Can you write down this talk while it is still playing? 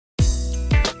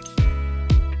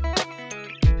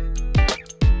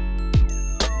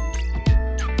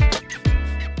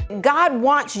But God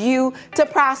wants you to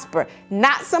prosper,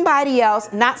 not somebody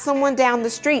else, not someone down the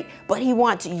street, but He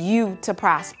wants you to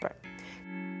prosper.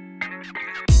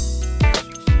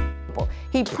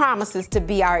 He promises to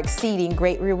be our exceeding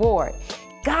great reward.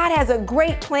 God has a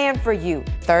great plan for you.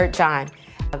 3 John,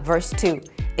 verse 2.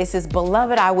 It says,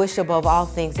 "Beloved, I wish above all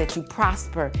things that you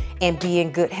prosper and be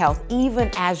in good health, even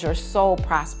as your soul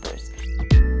prospers."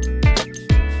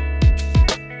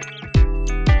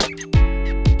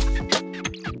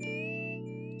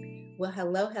 Well,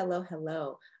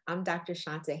 hello. I'm Dr.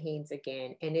 Shanta Haynes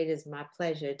again, and it is my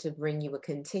pleasure to bring you a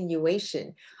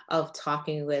continuation of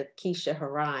talking with Keisha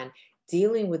Haran,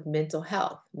 dealing with mental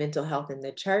health in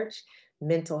the church,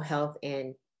 mental health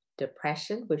and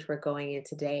depression, which we're going in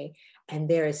today. And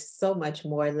there is so much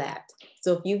more left.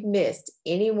 So if you've missed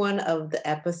any one of the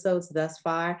episodes thus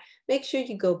far, make sure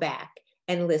you go back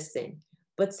and listen.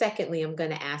 But secondly, I'm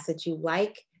going to ask that you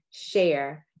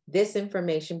share this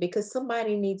information because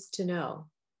somebody needs to know.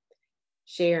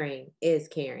 Sharing is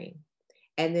caring.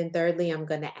 And then thirdly, I'm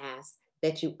going to ask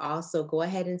that you also go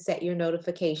ahead and set your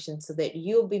notifications so that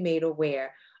you'll be made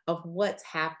aware of what's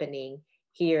happening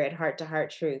here at Heart to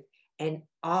Heart Truth and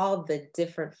all the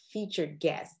different featured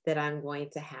guests that I'm going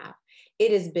to have.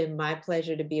 It has been my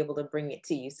pleasure to be able to bring it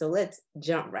to you. So let's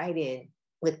jump right in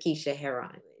with Keisha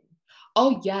Haran.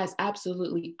 Oh, yes,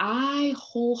 absolutely. I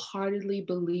wholeheartedly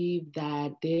believe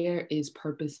that there is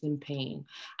purpose in pain.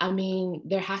 I mean,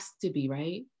 there has to be,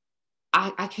 right?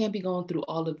 I can't be going through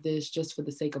all of this just for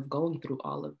the sake of going through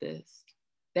all of this.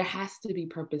 There has to be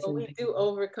purpose in we pain. do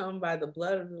overcome by the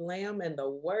blood of the Lamb and the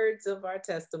words of our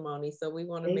testimony. So we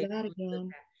want to make that again.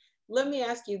 That. Let me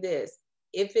ask you this.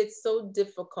 If it's so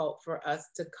difficult for us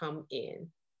to come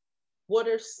in, what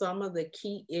are some of the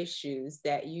key issues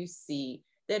that you see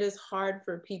that is hard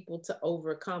for people to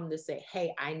overcome to say,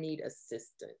 hey, I need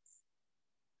assistance?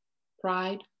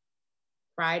 Pride.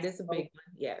 Pride is a big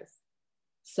one, yes.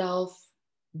 Self,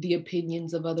 the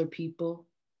opinions of other people.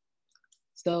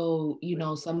 So,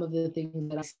 some of the things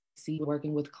that I see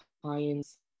working with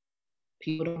clients,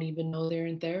 people don't even know they're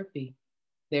in therapy.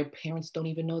 Their parents don't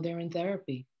even know they're in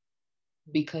therapy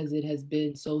because it has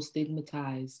been so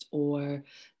stigmatized, or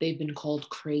they've been called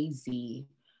crazy,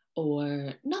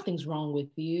 or nothing's wrong with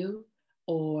you,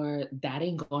 or that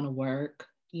ain't gonna work.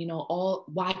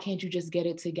 Why can't you just get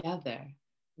it together?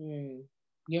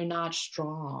 You're not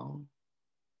strong.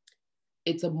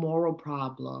 It's a moral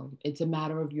problem. It's a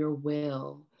matter of your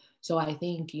will. So I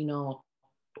think,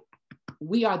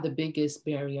 we are the biggest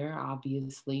barrier,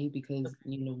 obviously, because,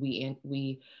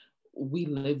 we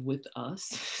live with us.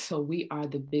 So we are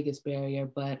the biggest barrier.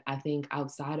 But I think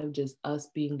outside of just us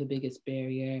being the biggest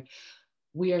barrier,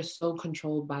 we are so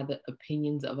controlled by the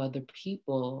opinions of other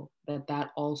people that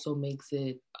also makes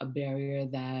it a barrier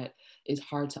that is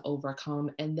hard to overcome.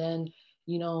 And then,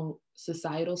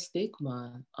 societal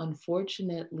stigma.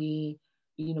 Unfortunately,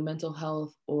 mental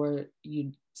health or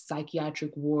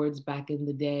psychiatric wards back in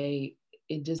the day,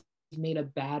 it just made a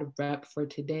bad rep for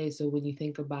today. So when you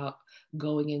think about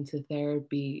going into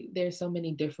therapy, there's so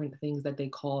many different things that they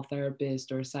call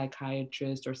therapists or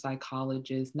psychiatrists or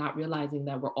psychologists, not realizing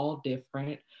that we're all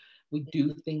different. We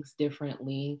do things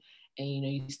differently. And,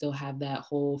 you still have that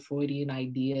whole Freudian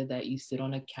idea that you sit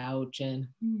on a couch and,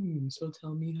 so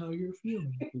tell me how you're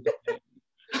feeling today.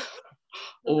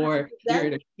 Or you're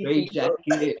in a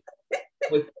straitjacket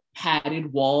with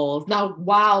padded walls. Now,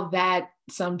 while that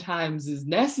sometimes is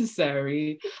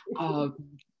necessary,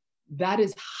 that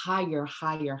is higher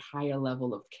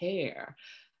level of care.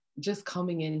 Just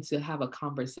coming in to have a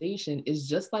conversation is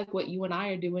just like what you and I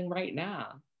are doing right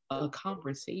now, a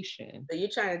conversation. So you're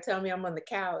trying to tell me I'm on the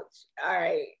couch. All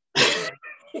right.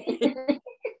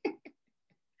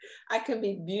 I can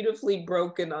be beautifully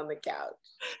broken on the couch.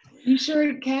 You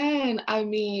sure can. I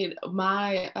mean,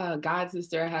 my god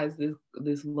sister has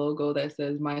this logo that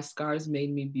says "My scars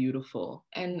made me beautiful,"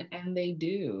 and they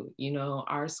do.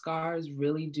 Our scars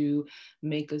really do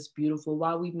make us beautiful.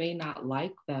 While we may not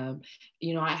like them,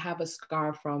 I have a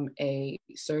scar from a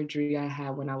surgery I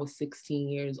had when I was 16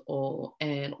 years old,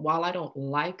 and while I don't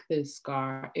like this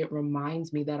scar, it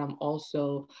reminds me that I'm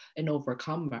also an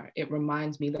overcomer. It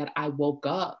reminds me that I woke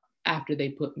up after they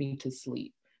put me to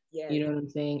sleep. Yes. You know what I'm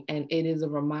saying? And it is a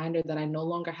reminder that I no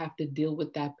longer have to deal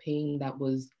with that pain that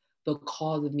was the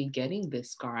cause of me getting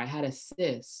this scar. I had a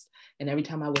cyst, and every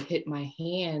time I would hit my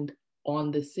hand on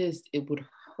the cyst, it would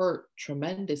hurt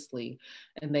tremendously,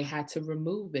 and they had to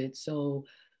remove it. So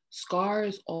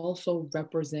scars also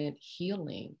represent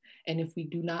healing. And if we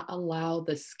do not allow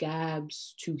the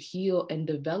scabs to heal and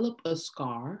develop a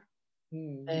scar,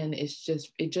 Mm. And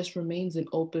it just remains an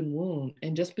open wound.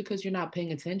 And just because you're not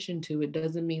paying attention to it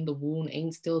doesn't mean the wound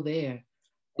ain't still there,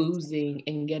 That's, oozing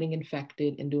and getting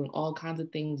infected and doing all kinds of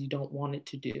things you don't want it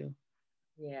to do.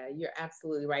 yeah, you're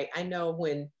absolutely right. I know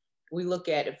when we look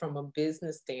at it from a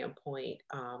business standpoint,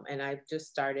 and I just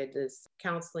started this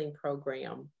counseling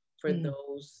program for Mm,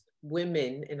 those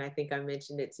women, and I think I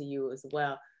mentioned it to you as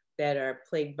well, that are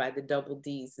plagued by the double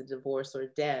D's, the divorce or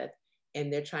death,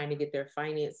 and they're trying to get their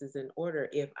finances in order.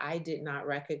 If I did not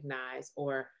recognize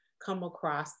or come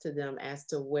across to them as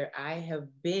to where I have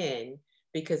been,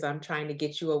 because I'm trying to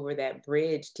get you over that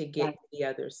bridge to get right, to the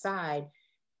other side,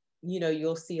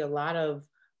 you'll see a lot of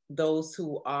those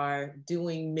who are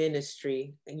doing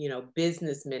ministry,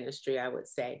 business ministry, I would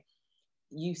say.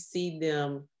 You see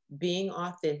them being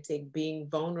authentic, being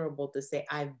vulnerable to say,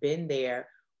 I've been there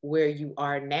where you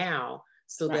are now,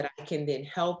 so right, that I can then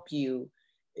help you,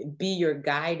 be your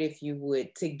guide, if you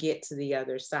would, to get to the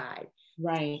other side,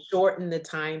 right. shorten the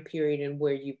time period and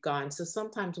where you've gone. So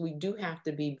sometimes we do have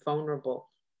to be vulnerable.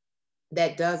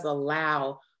 That does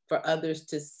allow for others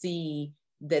to see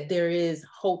that there is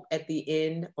hope at the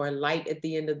end, or light at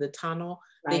the end of the tunnel.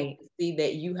 They Right. can see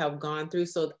that you have gone through.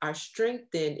 So our strength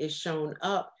then is shown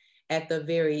up at the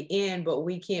very end, but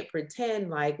we can't pretend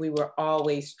like we were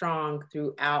always strong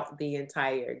throughout the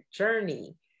entire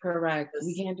journey. Correct.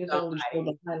 We Because can't just only show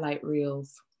somebody, the highlight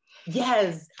reels.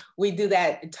 yes, we do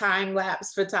that time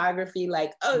lapse photography,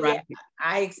 like, oh yeah, Right.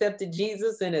 I accepted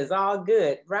Jesus and it's all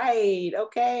good. Right.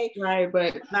 Okay. Right.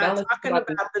 But now Not let's talk talking about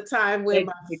the about the time when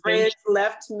my friends sanctification.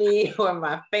 left me, or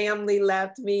my family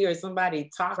left me, or somebody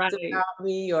talked Right. about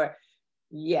me, or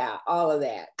yeah, all of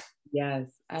that. Yes,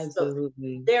 So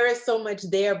absolutely. there is so much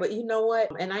there, but you know what?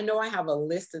 And I know I have a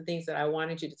list of things that I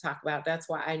wanted you to talk about. That's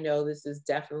why I know this is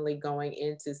definitely going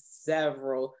into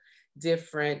several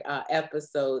different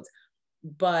episodes.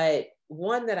 But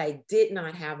one that I did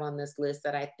not have on this list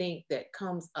that I think that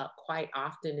comes up quite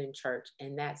often in church,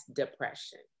 and that's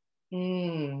depression.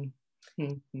 Mm.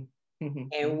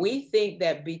 And we think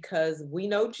that because we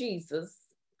know Jesus,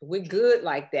 we're good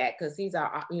like that, because he's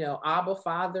our, Abba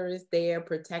Father is there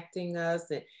protecting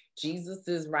us, and Jesus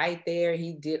is right there.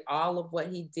 He did all of what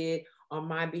he did on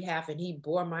my behalf, and he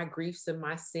bore my griefs and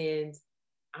my sins.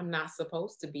 I'm not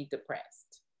supposed to be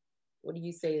depressed. What do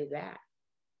you say to that?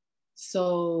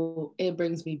 So it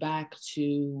brings me back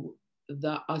to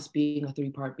the us being a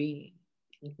three-part being.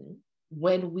 Mm-hmm.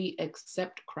 When we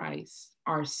accept Christ,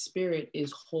 our spirit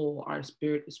is whole, our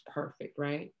spirit is perfect,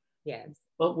 right? Yes.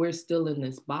 But we're still in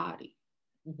this body.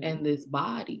 Mm-hmm. And this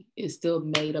body is still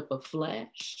made up of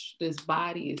flesh. This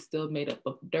body is still made up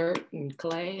of dirt and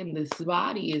clay. And this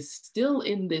body is still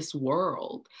in this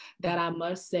world that I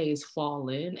must say is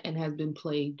fallen and has been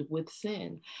plagued with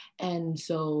sin. And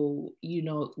so,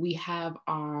 we have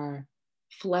our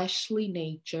fleshly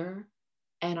nature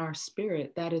and our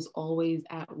spirit that is always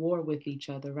at war with each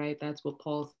other, right? That's what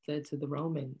Paul said to the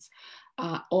Romans.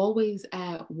 Always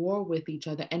at war with each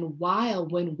other. And while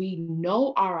when we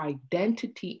know our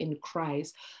identity in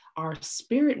Christ, our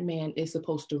spirit man is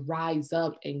supposed to rise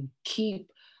up and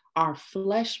keep our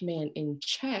flesh man in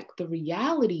check, the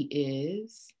reality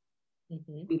is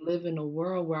Mm-hmm. we live in a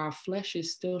world where our flesh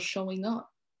is still showing up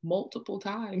multiple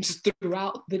times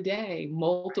throughout the day,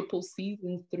 multiple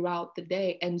seasons throughout the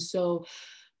day. And so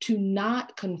to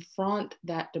not confront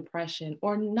that depression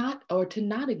or to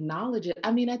not acknowledge it.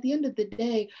 I mean, at the end of the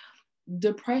day,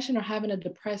 depression or having a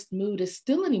depressed mood is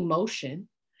still an emotion.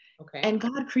 Okay. And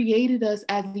God created us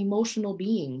as emotional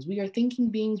beings. We are thinking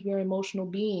beings, we're emotional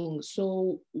beings.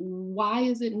 So why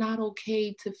is it not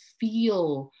okay to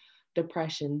feel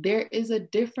depression? There is a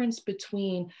difference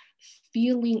between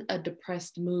feeling a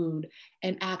depressed mood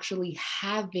and actually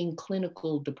having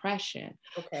clinical depression.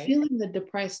 Okay. Feeling the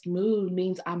depressed mood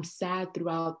means I'm sad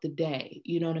throughout the day.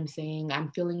 You know what I'm saying? I'm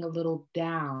feeling a little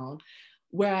down.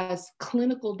 Whereas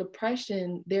clinical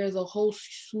depression, there's a whole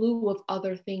slew of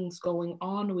other things going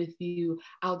on with you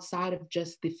outside of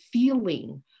just the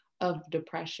feeling of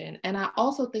depression. And I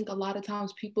also think a lot of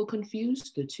times people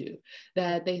confuse the two,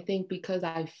 that they think because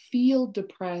I feel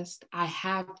depressed, I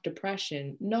have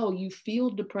depression. No, you feel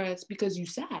depressed because you're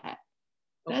sad. Okay.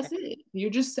 That's it. You're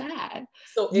just sad.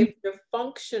 So You if you're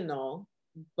functional,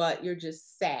 but you're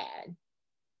just sad,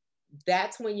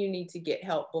 that's when you need to get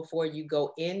help before you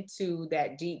go into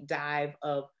that deep dive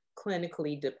of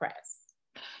clinically depressed.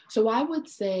 So I would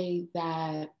say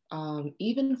that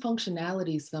even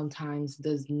functionality sometimes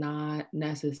does not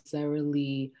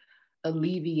necessarily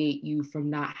alleviate you from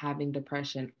not having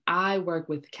depression. I work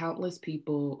with countless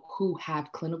people who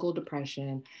have clinical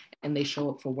depression and they show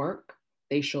up for work,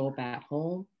 they show up at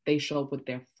home, they show up with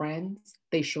their friends,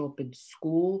 they show up in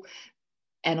school.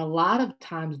 And a lot of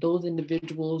times those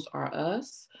individuals are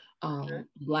us,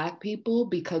 Black people,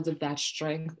 because of that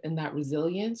strength and that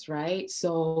resilience, right?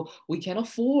 So we can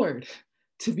afford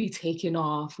to be taken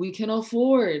off. We can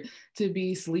afford to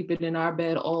be sleeping in our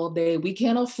bed all day. We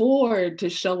can afford to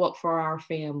show up for our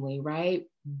family, right?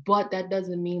 But that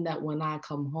doesn't mean that when I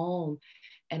come home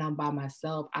and I'm by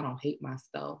myself, I don't hate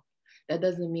myself. That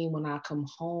doesn't mean when I come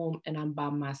home and I'm by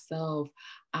myself,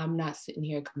 I'm not sitting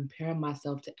here comparing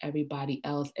myself to everybody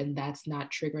else, and that's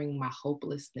not triggering my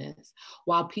hopelessness.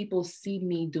 While people see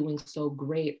me doing so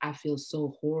great, I feel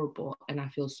so horrible and I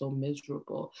feel so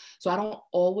miserable. So I don't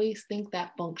always think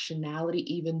that functionality,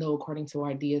 even though according to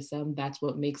our DSM, that's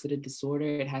what makes it a disorder,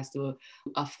 it has to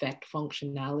affect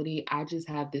functionality. I just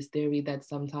have this theory that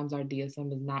sometimes our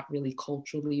DSM is not really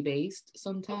culturally based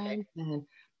sometimes. Okay. And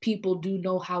people do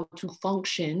know how to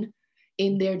function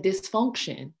in their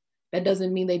dysfunction. That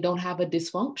doesn't mean they don't have a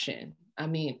dysfunction. I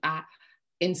mean,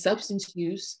 in substance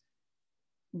use,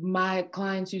 my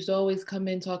clients used to always come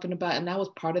in talking about, and that was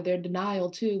part of their denial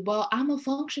too. Well, I'm a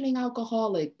functioning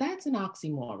alcoholic. That's an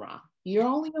oxymoron. You're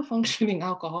only a functioning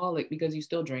alcoholic because you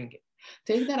still drink it.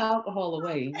 Take that alcohol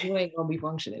away, you ain't gonna be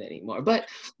functioning anymore. But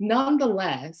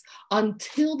nonetheless,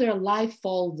 until their life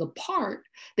falls apart,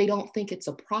 they don't think it's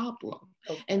a problem.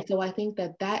 Okay. And so I think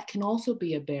that that can also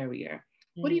be a barrier.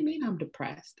 What do you mean I'm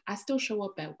depressed? I still show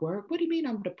up at work. What do you mean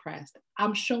I'm depressed?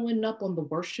 I'm showing up on the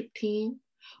worship team.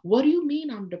 What do you mean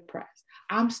I'm depressed?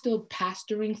 I'm still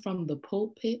pastoring from the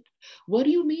pulpit. What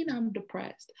do you mean I'm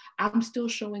depressed? I'm still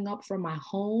showing up for my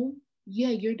home. Yeah,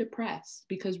 you're depressed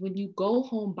because when you go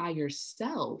home by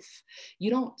yourself,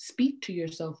 you don't speak to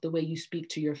yourself the way you speak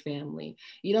to your family.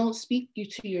 You don't speak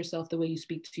to yourself the way you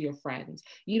speak to your friends.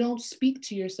 You don't speak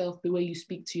to yourself the way you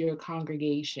speak to your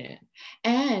congregation.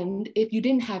 And if you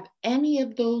didn't have any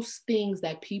of those things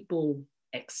that people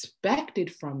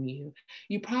expected from you,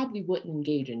 you probably wouldn't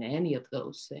engage in any of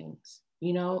those things,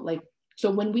 you know? Like,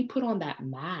 so when we put on that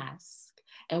mask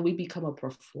and we become a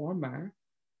performer,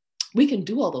 we can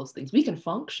do all those things. We can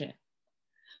function,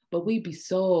 but we be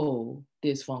so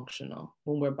dysfunctional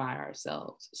when we're by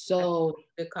ourselves. So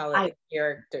you call it a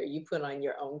character. You put on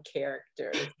your own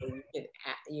character so you can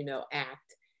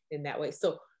act in that way.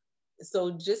 So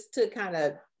just to kind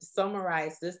of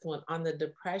summarize this one on the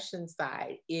depression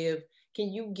side,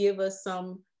 can you give us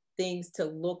some things to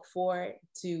look for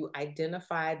to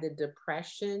identify the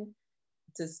depression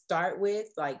to start with?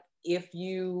 Like if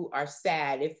you are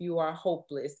sad, if you are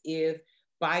hopeless, if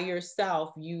by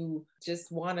yourself you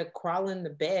just want to crawl in the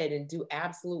bed and do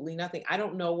absolutely nothing. I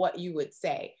don't know what you would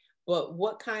say, but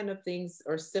what kind of things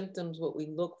or symptoms would we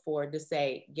look for to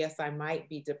say, yes, I might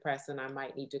be depressed and I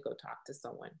might need to go talk to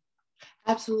someone?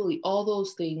 Absolutely. All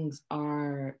those things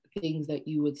are things that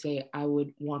you would say, I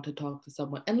would want to talk to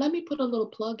someone. And let me put a little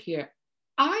plug here.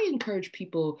 I encourage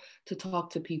people to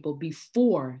talk to people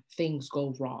before things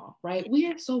go wrong, right? We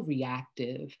are so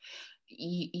reactive.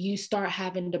 You start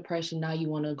having depression, now you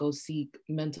want to go seek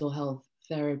mental health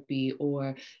therapy,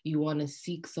 or you want to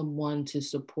seek someone to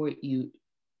support you.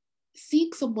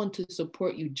 Seek someone to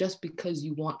support you just because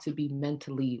you want to be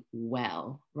mentally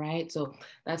well, right? So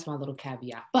that's my little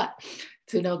caveat. But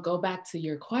to go back to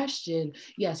your question,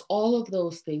 yes, all of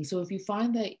those things. So if you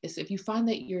find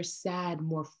that you're sad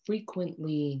more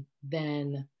frequently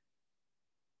than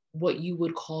what you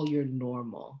would call your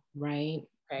normal, right?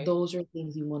 Okay. Those are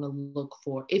things you want to look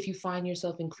for. If you find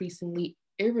yourself increasingly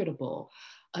irritable,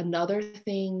 another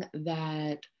thing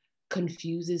that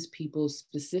confuses people,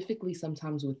 specifically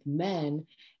sometimes with men,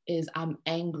 is I'm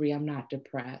angry, I'm not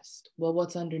depressed. Well,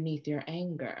 what's underneath your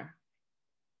anger?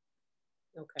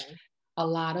 Okay. A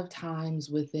lot of times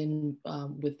with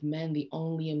men, the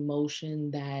only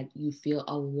emotion that you feel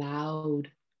allowed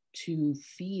to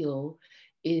feel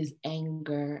is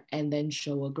anger and then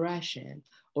show aggression,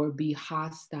 or be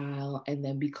hostile and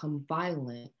then become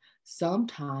violent.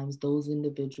 Sometimes those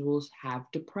individuals have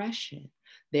depression.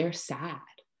 They're sad.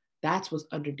 That's what's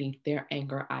underneath their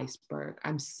anger iceberg.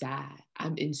 I'm sad.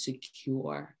 I'm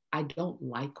insecure. I don't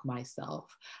like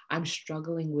myself. I'm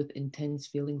struggling with intense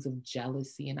feelings of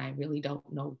jealousy and I really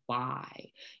don't know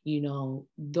why,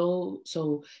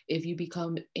 So if you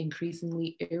become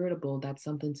increasingly irritable, that's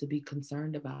something to be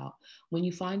concerned about. When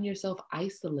you find yourself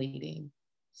isolating,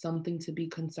 something to be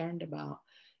concerned about.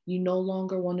 You no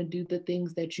longer want to do the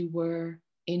things that you were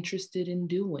interested in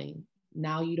doing.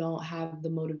 Now you don't have the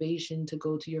motivation to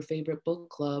go to your favorite book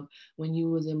club when you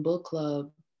was in book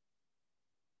club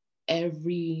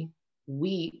every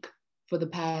week for the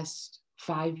past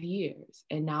 5 years.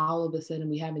 And now all of a sudden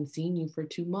we haven't seen you for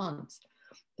 2 months.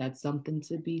 That's something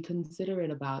to be considerate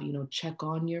about. You know, check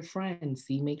on your friends,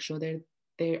 see, make sure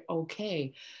they're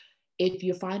okay. If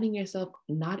you're finding yourself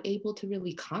not able to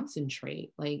really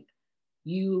concentrate, like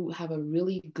you have a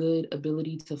really good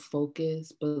ability to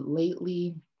focus, but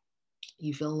lately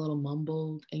you feel a little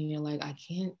mumbled and you're like,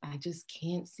 I just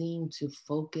can't seem to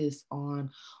focus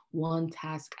on one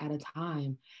task at a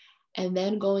time. And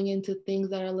then going into things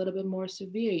that are a little bit more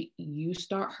severe, you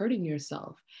start hurting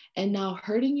yourself. And now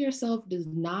hurting yourself does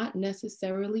not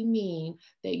necessarily mean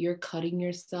that you're cutting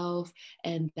yourself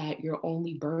and that you're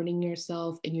only burning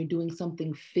yourself and you're doing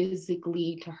something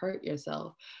physically to hurt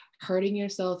yourself. Hurting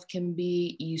yourself can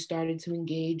be you started to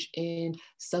engage in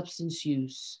substance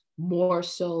use more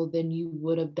so than you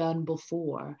would have done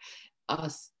before.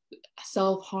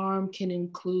 Self-harm can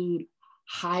include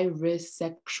high-risk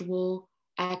sexual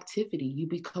activity. You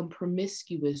become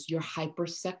promiscuous, you're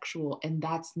hypersexual, and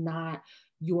that's not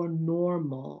your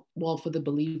normal. Well, for the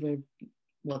believer,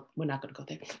 well, we're not going to go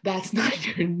there. That's not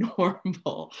your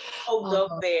normal. Oh,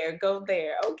 go there.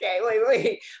 Okay,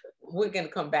 wait. We're going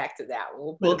to come back to that.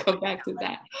 We'll come back to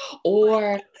that.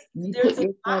 Or you there's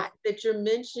put a lot that you're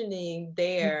mentioning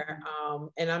there,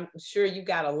 and I'm sure you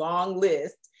got a long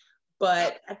list.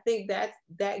 But I think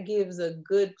that gives a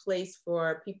good place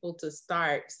for people to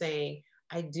start saying,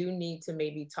 I do need to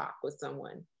maybe talk with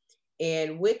someone.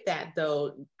 And with that,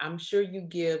 though, I'm sure you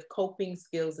give coping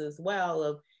skills as well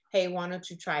of, hey, why don't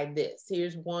you try this?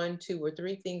 Here's 1, 2, or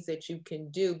 3 things that you can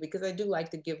do, because I do like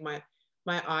to give my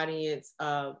audience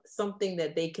something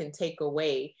that they can take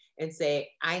away and say,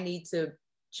 I need to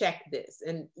check this.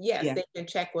 And yes, they can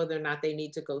check whether or not they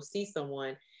need to go see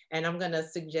someone. And I'm going to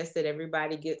suggest that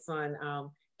everybody gets on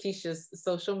Keisha's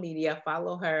social media,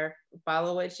 follow her,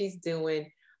 follow what she's doing.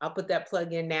 I'll put that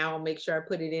plug in now. I'll make sure I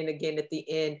put it in again at the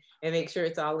end and make sure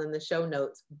it's all in the show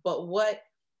notes. But what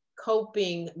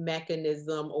coping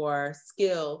mechanism or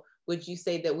skill would you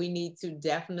say that we need to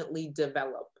definitely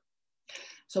develop?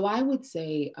 So I would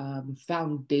say,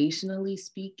 foundationally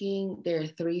speaking, there are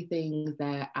 3 things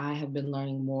that I have been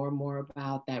learning more and more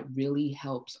about that really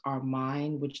helps our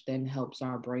mind, which then helps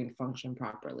our brain function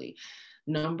properly.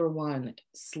 Number 1,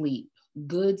 sleep,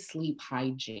 good sleep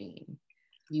hygiene.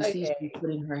 You see, she's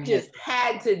putting her head. Just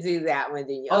had to do that one,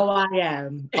 didn't you?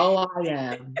 Okay. Oh, I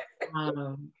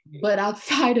am. But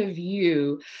outside of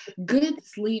you, good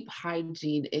sleep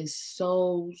hygiene is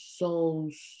so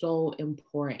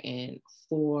important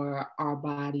for our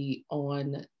body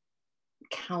on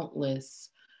countless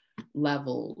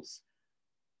levels.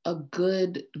 A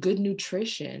good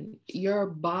nutrition. Your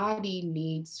body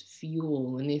needs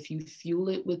fuel, and if you fuel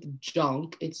it with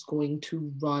junk, it's going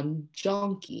to run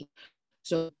junky.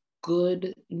 So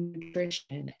good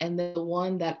nutrition. And then the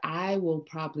one that I will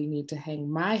probably need to hang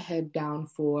my head down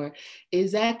for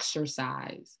is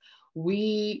exercise.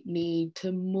 We need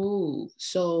to move.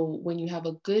 So when you have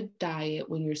a good diet,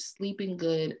 when you're sleeping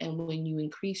good, and when you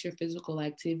increase your physical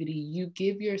activity, you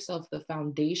give yourself the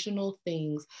foundational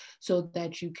things so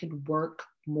that you can work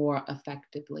more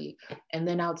effectively. And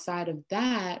then outside of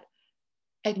that,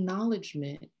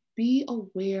 acknowledgement. Be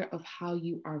aware of how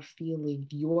you are feeling.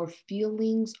 Your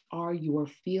feelings are your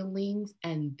feelings,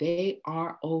 and they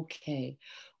are okay.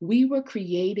 We were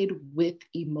created with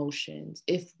emotions.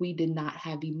 If we did not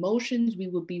have emotions, we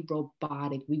would be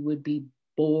robotic. We would be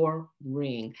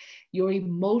boring. Your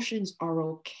emotions are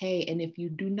okay. And if you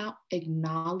do not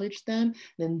acknowledge them,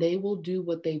 then they will do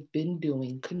what they've been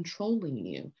doing, controlling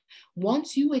you.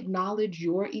 Once you acknowledge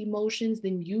your emotions,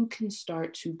 then you can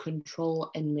start to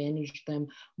control and manage them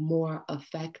more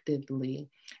effectively.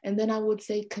 And then I would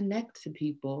say connect to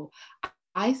people.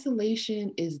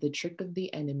 Isolation is the trick of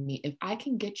the enemy. If I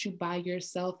can get you by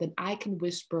yourself, then I can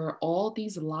whisper all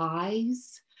these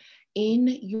lies in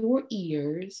your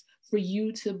ears for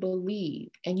you to believe,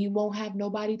 and you won't have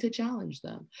nobody to challenge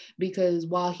them, because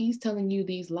while he's telling you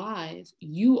these lies,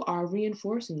 you are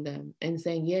reinforcing them and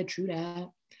saying, yeah, true that,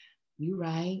 you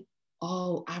right,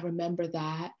 oh, I remember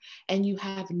that. And you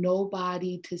have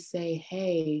nobody to say,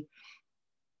 hey,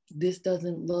 this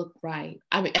doesn't look right.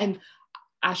 I mean, and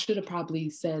I should have probably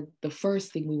said the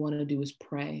first thing we want to do is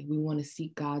pray. We want to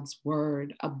seek God's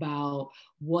word about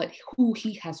who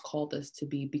he has called us to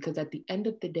be. Because at the end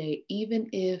of the day, even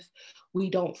if we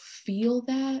don't feel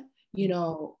that, You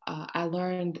know, I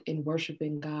learned in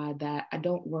worshiping God that I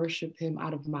don't worship him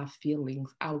out of my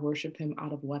feelings. I worship him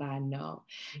out of what I know.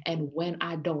 And when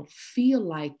I don't feel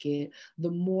like it,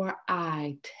 the more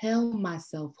I tell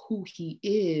myself who he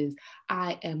is,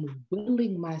 I am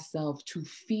willing myself to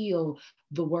feel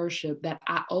the worship that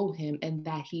I owe him and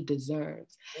that he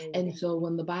deserves. And so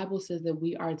when the Bible says that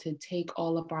we are to take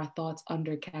all of our thoughts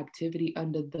under captivity,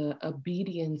 under the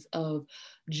obedience of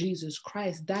Jesus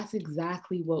Christ, that's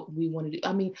exactly what we want to do.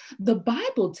 I mean, the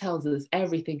Bible tells us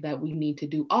everything that we need to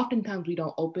do. Oftentimes we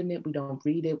don't open it, we don't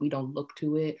read it, we don't look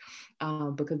to it,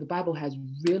 because the Bible has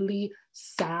really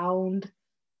sound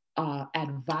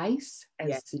advice and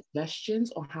Yes.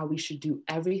 suggestions on how we should do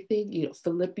everything. You know,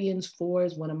 Philippians 4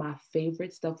 is one of my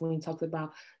favorite stuff when he talks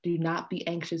about do not be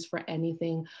anxious for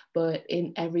anything, but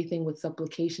in everything with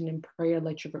supplication and prayer,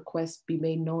 let your requests be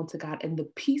made known to God. And the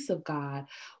peace of God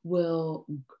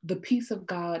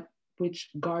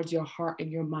which guards your heart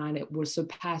and your mind, it will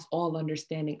surpass all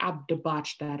understanding. I've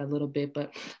debauched that a little bit,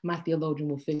 but my theologian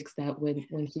will fix that when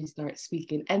he starts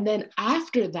speaking. And then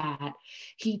after that,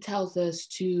 he tells us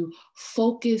to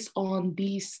focus on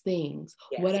these things,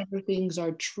 Yes. whatever things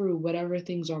are true, whatever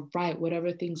things are right,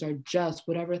 whatever things are just,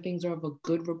 whatever things are of a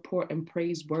good report and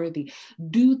praiseworthy.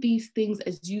 Do these things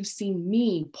as you've seen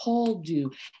me, Paul,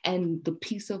 do, and the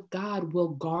peace of God will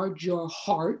guard your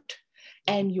heart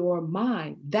and your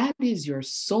mind. That is your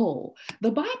soul.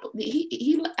 The Bible,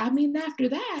 I mean, after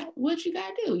that, what you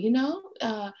gotta do, you know,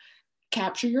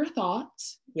 capture your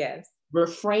thoughts, Yes.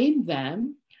 reframe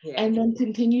them, Yes. and then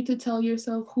continue to tell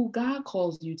yourself who God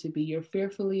calls you to be. You're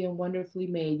fearfully and wonderfully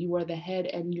made. You are the head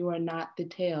and you are not the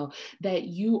tail. That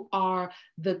you are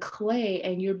the clay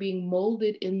and you're being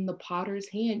molded in the potter's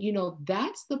hand. You know,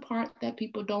 that's the part that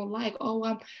people don't like.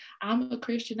 Oh, I'm a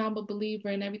Christian, I'm a believer,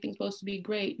 and everything's supposed to be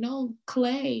great. No,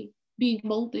 clay being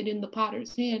molded in the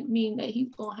potter's hand mean that he's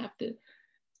gonna have to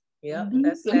Yep. do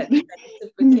That's that something.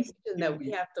 sanctification that we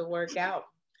have to work out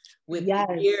with Yes.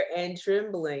 fear and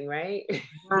trembling, right?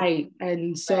 Right. And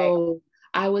Right. so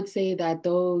I would say that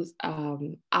those,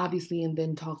 obviously, and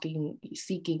then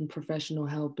seeking professional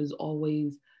help is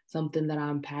always something that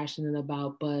I'm passionate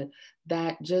about, but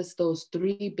that just those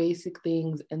three basic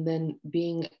things, and then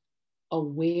being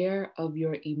aware of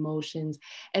your emotions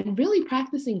and really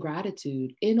practicing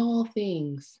gratitude in all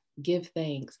things. Give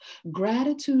thanks.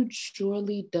 Gratitude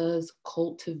surely does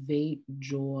cultivate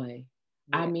joy.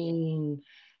 I Yeah. mean,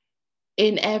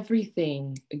 in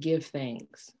everything, give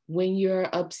thanks. When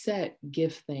you're upset,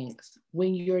 give thanks.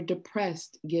 When you're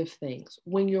depressed, give thanks.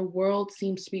 When your world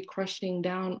seems to be crushing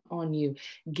down on you,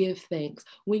 give thanks.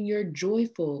 When you're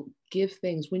joyful, give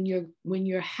thanks. When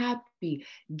you're happy,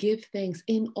 give thanks.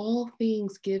 In all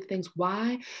things, give thanks.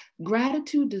 Why?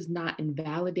 Gratitude does not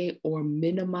invalidate or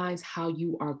minimize how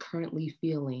you are currently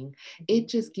feeling. It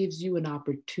just gives you an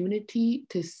opportunity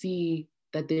to see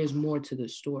that there's more to the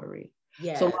story.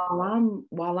 So Yes.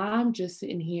 while I'm just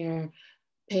sitting here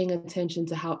paying attention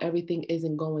to how everything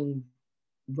isn't going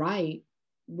right,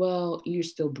 well, you're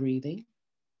still breathing.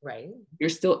 Right. You're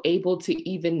still able to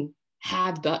even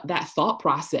have that thought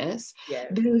process. Yes.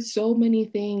 There's so many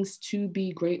things to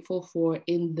be grateful for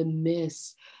in the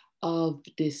midst of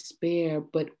despair.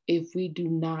 But if we do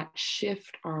not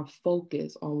shift our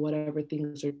focus on whatever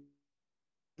things are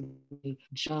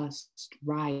just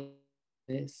right,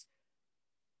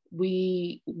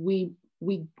 we we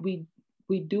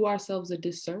we do ourselves a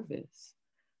disservice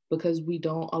because we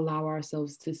don't allow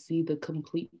ourselves to see the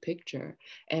complete picture.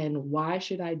 And why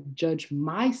should I judge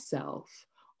myself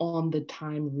on the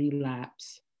time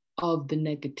relapse of the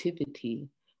negativity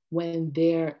when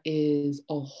there is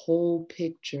a whole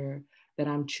picture that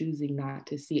I'm choosing not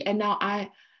to see? And now I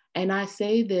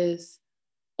say this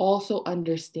also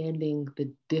understanding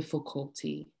the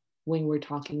difficulty when we're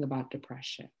talking about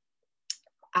depression.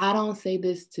 I don't say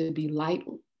this to be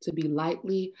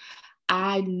lightly.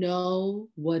 I know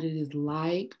what it is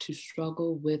like to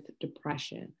struggle with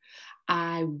depression.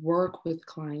 I work with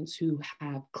clients who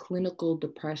have clinical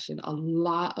depression. A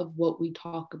lot of what we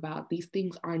talk about, these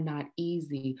things are not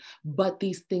easy, but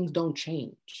these things don't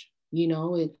change. You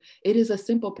know, it is a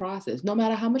simple process. No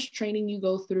matter how much training you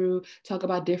go through, talk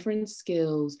about different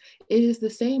skills, it is the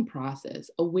same process.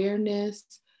 Awareness,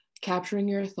 capturing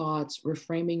your thoughts,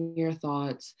 reframing your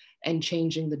thoughts, and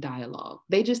changing the dialogue.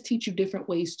 They just teach you different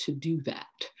ways to do that,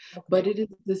 but Okay. it is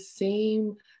the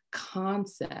same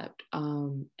concept.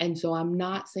 And so I'm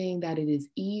not saying that it is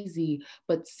easy,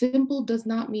 but simple does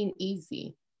not mean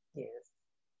easy. Yes.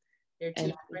 They're two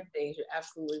And different things. You're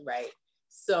absolutely right.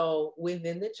 So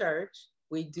within the church,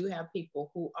 we do have people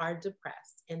who are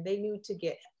depressed and they need to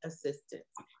get assistance.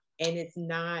 And it's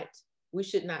not We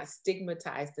should not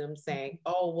stigmatize them saying,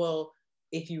 oh, well,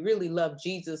 if you really love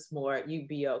Jesus more, you'd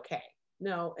be okay.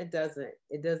 No, it doesn't.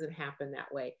 It doesn't happen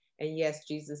that way. And yes,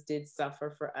 Jesus did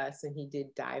suffer for us and he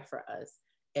did die for us.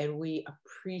 And we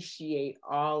appreciate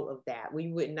all of that.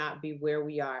 We would not be where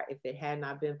we are if it had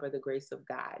not been for the grace of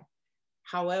God.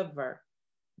 However,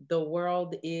 the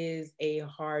world is a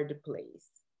hard place,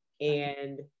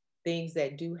 and things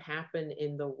that do happen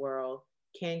in the world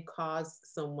can cause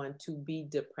someone to be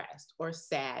depressed or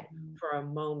sad for a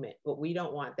moment, but we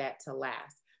don't want that to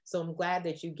last. So I'm glad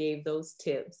that you gave those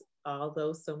tips,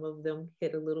 although some of them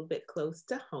hit a little bit close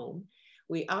to home.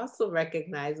 We also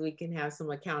recognize we can have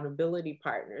some accountability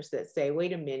partners that say,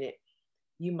 wait a minute,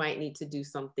 you might need to do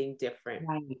something different.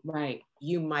 Right.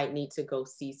 You might need to go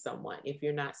see someone. If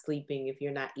you're not sleeping, if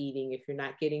you're not eating, if you're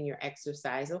not getting your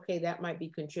exercise, okay, that might be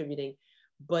contributing.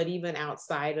 But even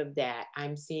outside of that,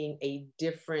 I'm seeing a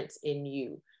difference in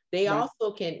you. They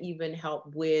also can even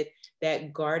help with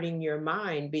that guarding your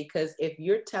mind, because if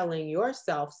you're telling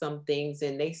yourself some things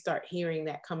and they start hearing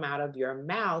that come out of your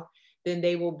mouth, then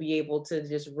they will be able to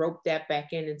just rope that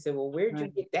back in and say, well, where'd you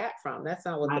get that from? That's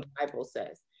not what the Bible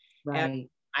says. And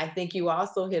I think you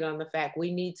also hit on the fact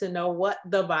we need to know what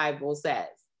the Bible says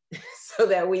so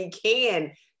that we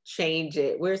can change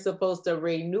it. We're supposed to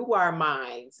renew our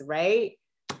minds, right?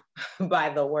 By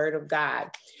the word of God.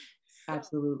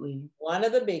 Absolutely. One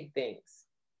of the big things,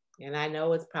 and I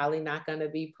know it's probably not going to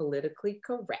be politically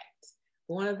correct,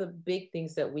 one of the big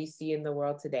things that we see in the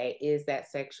world today is that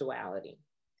sexuality.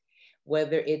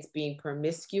 Whether it's being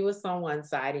promiscuous on one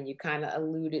side, and you kind of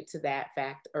alluded to that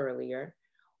fact earlier,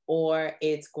 or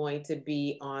it's going to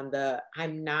be on the,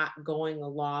 I'm not going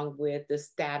along with the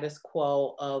status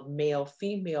quo of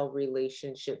male-female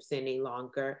relationships any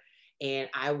longer, and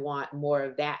I want more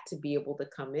of that to be able to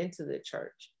come into the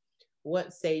church.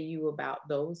 What say you about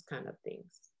those kind of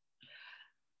things?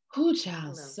 Who,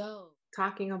 child? So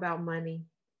talking about money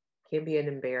can be an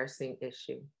embarrassing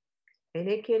issue, and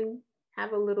it can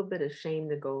have a little bit of shame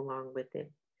to go along with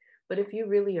it. But if you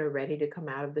really are ready to come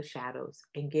out of the shadows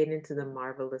and get into the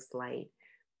marvelous light,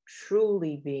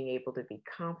 truly being able to be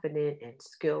confident and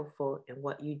skillful in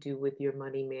what you do with your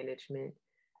money management,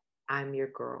 I'm your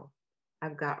girl.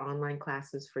 I've got online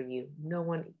classes for you. No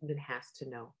one even has to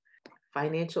know.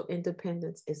 Financial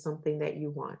independence is something that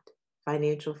you want.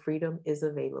 Financial freedom is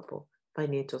available.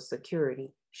 Financial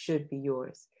security should be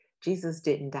yours. Jesus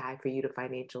didn't die for you to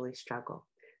financially struggle.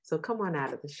 So come on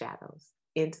out of the shadows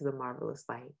into the marvelous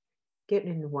light. Get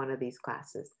into one of these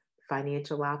classes,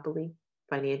 Financialopoly,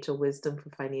 Financial Wisdom for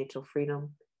Financial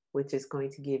Freedom, which is going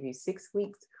to give you 6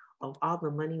 weeks of all the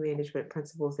money management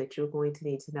principles that you're going to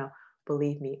need to know.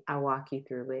 Believe me, I walk you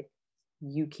through it.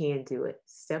 You can do it.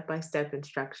 Step-by-step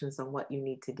instructions on what you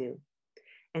need to do.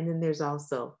 And then there's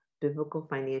also Biblical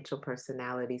Financial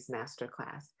Personalities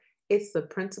Masterclass. It's the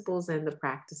principles and the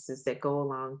practices that go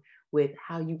along with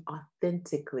how you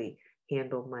authentically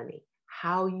handle money,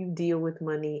 how you deal with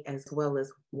money, as well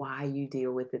as why you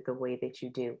deal with it the way that you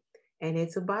do. And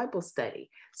it's a Bible study.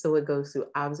 So it goes through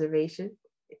observation,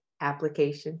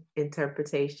 application,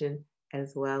 interpretation,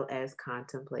 as well as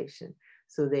contemplation,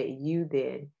 so that you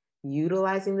then,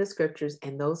 utilizing the scriptures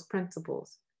and those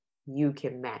principles, you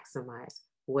can maximize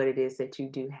what it is that you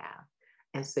do have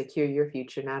and secure your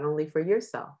future, not only for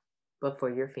yourself, but for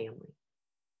your family.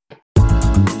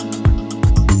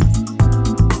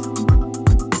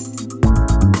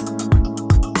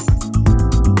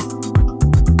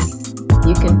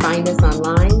 You can find us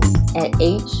online at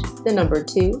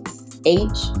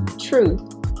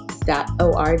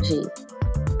h2truth.org.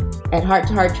 At Heart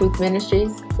to Heart Truth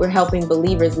Ministries, we're helping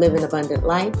believers live an abundant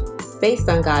life based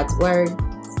on God's word,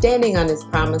 standing on his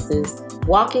promises,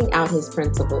 walking out his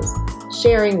principles,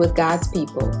 sharing with God's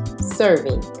people,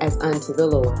 serving as unto the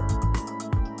Lord.